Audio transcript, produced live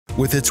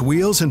With its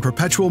wheels in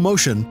perpetual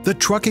motion, the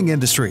trucking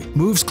industry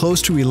moves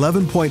close to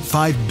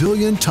 11.5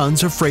 billion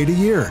tons of freight a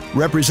year,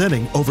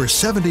 representing over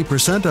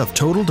 70% of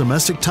total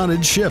domestic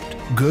tonnage shipped.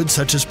 Goods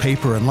such as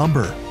paper and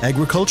lumber,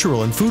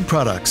 agricultural and food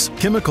products,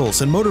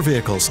 chemicals and motor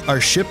vehicles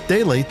are shipped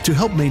daily to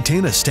help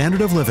maintain a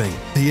standard of living.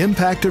 The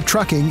impact of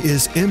trucking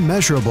is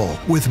immeasurable,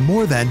 with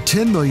more than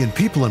 10 million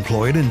people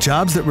employed in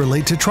jobs that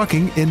relate to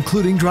trucking,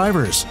 including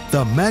drivers.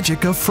 The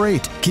magic of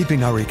freight,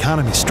 keeping our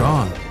economy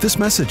strong. This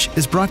message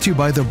is brought to you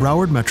by the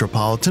Broward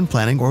Metropolitan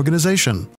Planning Organization.